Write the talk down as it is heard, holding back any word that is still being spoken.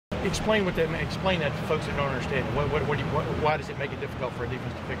Explain what that means. Explain that to folks that don't understand it. Why does it make it difficult for a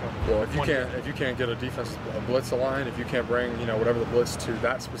defense to pick up? Well, if you can't get a defense blitz aligned, if you can't bring whatever the blitz to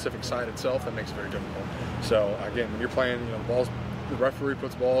that specific side itself, that makes it very difficult. So again, when you're playing, the referee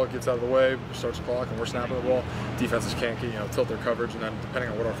puts the ball, gets out of the way, starts the clock, and we're snapping the ball. Defenses can't tilt their coverage, and then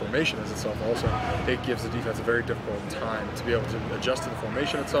depending on what our formation is itself, also it gives the defense a very difficult time to be able to adjust to the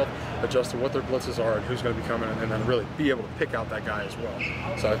formation itself, adjust to what their blitzes are and who's going to be coming, and then really be able to pick out that guy as well.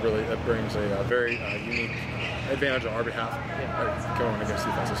 So that brings a very unique advantage on our behalf going against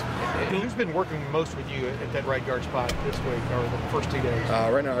defenses. Who's been working most with you at that right guard spot this week or the first 2 days?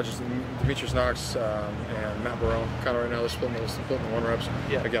 Right now, just Demetrius Knox and Matt Barone. Kind of right now, they're splitting the 1 reps.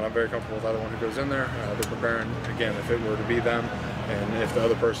 Yeah. Again, I'm very comfortable with either one who goes in there. They're preparing, again, if it were to be them, and if the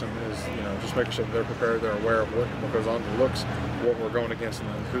other person is, just making sure that they're prepared, they're aware of what goes on, the looks, what we're going against, and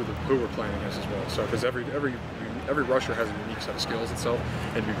then who we're playing against as well. So, because every rusher has a unique set of skills itself,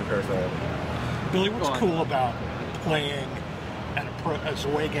 and be prepared for all of it. Billy, what's cool about playing as a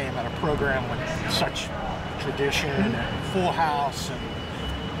away game at a program with such tradition and full house and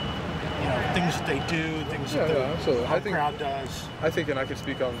things that they do, things that the crowd does? I think, and I can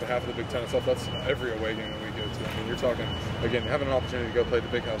speak on behalf of the Big Ten itself, that's every away game that we go to. I mean, you're talking, again, having an opportunity to go play the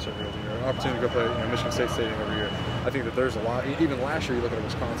Big House every other year, an opportunity to go play Michigan State Stadium every year. I think that there's a lot. Even last year, you look at a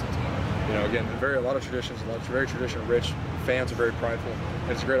Wisconsin team. Again, a lot of traditions, very tradition-rich. Fans are very prideful.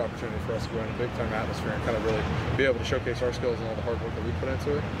 And it's a great opportunity for us to go in a big-time atmosphere and kind of really be able to showcase our skills and all the hard work that we put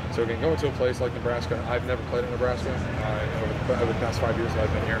into it. So again, going to a place like Nebraska, I've never played in Nebraska over the past 5 years that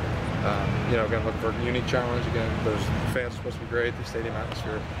I've been here. Again, looking for a unique challenge. Again, the fans are supposed to be great. The stadium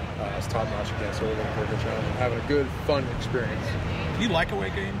atmosphere is top-notch again, so we're looking for a good challenge and having a good, fun experience. Do you like away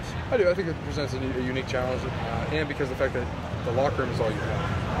games? I do. I think it presents a unique challenge, and because of the fact that the locker room is all you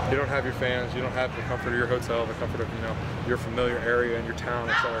have. You don't have your fans. You don't have the comfort of your hotel, the comfort of your familiar area and your town,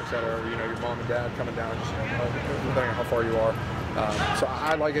 et cetera, et cetera. Your mom and dad coming down, just depending on how far you are. So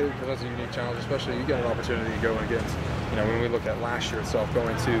I like it because it's a unique challenge, especially you get an opportunity to go against. When we look at last year itself,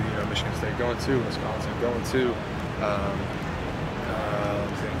 going to Michigan State, going to Wisconsin, going to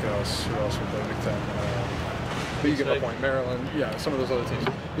who else would play Big Ten? But you get my point, Maryland, some of those other teams.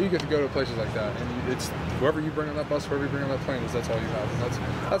 You get to go to places like that, and it's whoever you bring on that bus, whoever you bring on that plane, that's all you have, and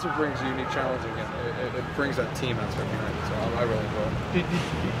that's what brings a unique challenge again. It brings that team aspect behind it. So I really enjoy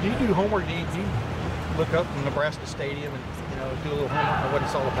it. Do you do homework? Do you look up from Nebraska Stadium and do a little homework on what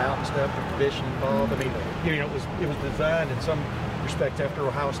it's all about and stuff, the tradition involved? I mean, it was designed in some respect after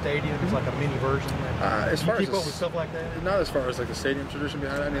Ohio Stadium. It's like a mini version. As far keep as up with stuff like that? Not as far as like the stadium tradition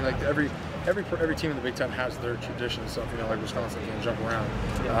behind it. I mean, like every team in the Big Ten has their tradition and stuff. Like Wisconsin can jump around,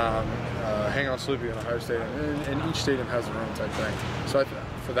 hang on Sloopy in Ohio Stadium, and each stadium has their own type thing. So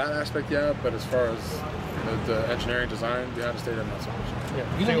for that aspect, but as far as the engineering design behind the stadium, not so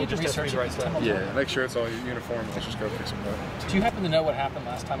much. You need to research the right stuff. Make sure it's all uniform. Let's just go fix some of that. Do you happen to know what happened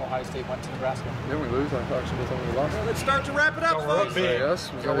last time Ohio State went to Nebraska? Didn't we lose? I actually told we lost. Well, let's start to wrap it up,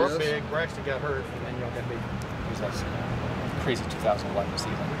 folks. Y'all were big. Braxton got hurt, and then y'all got beat. It was that crazy 2011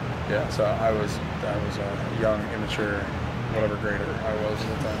 season. Yeah, so I was a young, immature, whatever grader I was at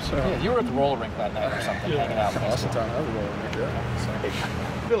the time. So you were at the roller rink that night or something, hanging out. Awesome time. I was a roller rink.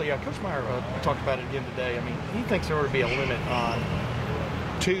 So. Billy, Coach Meyer talked about it again today. I mean, he thinks there ought to be a limit on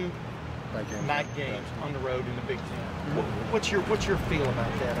 2 night games on the road in the Big Ten. What's your feel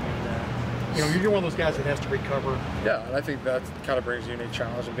about that? I mean, you're one of those guys that has to recover. Yeah, and I think that kind of brings a unique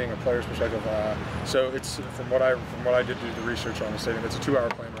challenge in being a player's perspective. So it's from what I did do the research on the stadium. It's a 2-hour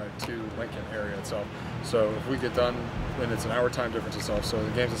plane ride to Lincoln area itself. So if we get done, then it's an hour time difference itself. So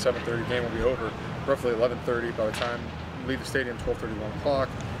the game's at 7:30. Game will be over roughly 11:30. By the time we leave the stadium, 12:30, 1 o'clock.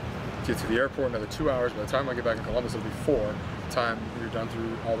 Get to the airport, another 2 hours. By the time I get back in Columbus, it'll be 4. Time you're done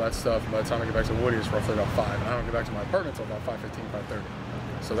through all that stuff. And by the time I get back to Woody, it's roughly about 5. And I don't get back to my apartment until about 5:15, 5:30.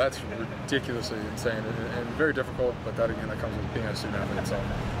 So that's ridiculously insane and very difficult. But that again, that comes with being a student athlete itself.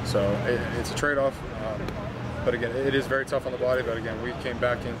 So it's a trade-off. But again, it is very tough on the body. But again, we came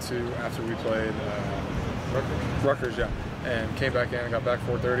back after we played Rutgers, and came back in and got back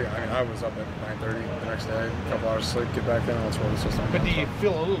 4:30. I mean, I was up at 9:30 the next day, a couple hours of sleep, get back in, and let's roll the system. But do you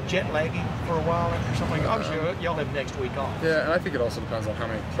feel a little jet laggy for a while after something? Obviously, y'all have next week off. Yeah, and I think it also depends on how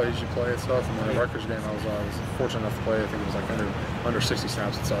many plays you play and stuff. And then the Rutgers game, I was fortunate enough to play. I think it was like under 60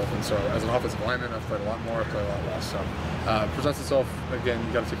 snaps itself. And so as an offensive lineman, I've played a lot more, I've played a lot less. So it presents itself, again, you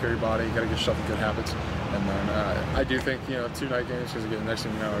got to take care of your body, you got to get yourself in good habits. And then I do think, 2 night games, because again, next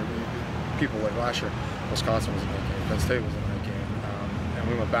thing you know, people like last year, Wisconsin was a night game, Penn State was a night game.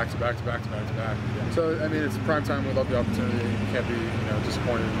 And we went back to back to back to back to back. So, I mean, it's prime time. We love the opportunity. You can't be,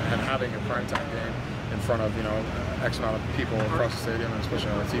 disappointed in having a prime time game. in front of, you know, X amount of people across the stadium, and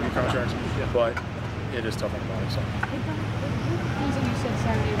especially on the TV contracts. But it is tough on the body. So. Something you said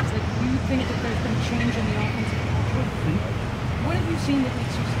Saturday was that you think that there's been change in the offensive culture. What have you seen that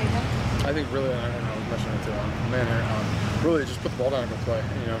makes you say that? I think really, and I was mentioning it to the man here, really just put the ball down and go play.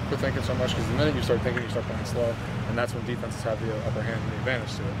 You know, quit thinking so much, because the minute you start thinking, you start playing slow, and that's when defenses have the upper hand and the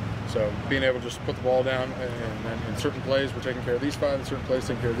advantage to it. So being able to just put the ball down, and then in certain plays we're taking care of these 5, in certain plays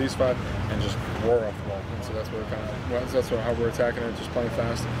taking care of these 5, and just roar off the ball. And so that's what how we're attacking it, just playing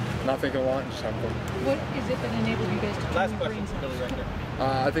fast, not thinking a lot, and just having fun. What is it that enabled you guys to turn your brains out?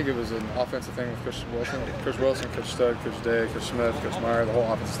 I think it was an offensive thing with Coach Wilson, Coach Stud, Coach Day, Coach Smith, Coach Meyer, the whole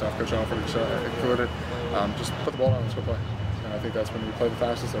offensive staff, Coach Alford included. Just put the ball down and let's go play. And I think that's when we play the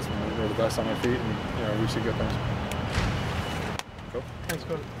fastest. That's when we're the best on our feet, and you know we see good things. Cool. Thanks,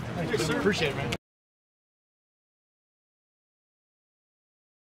 Coach. Thanks, appreciate it, man.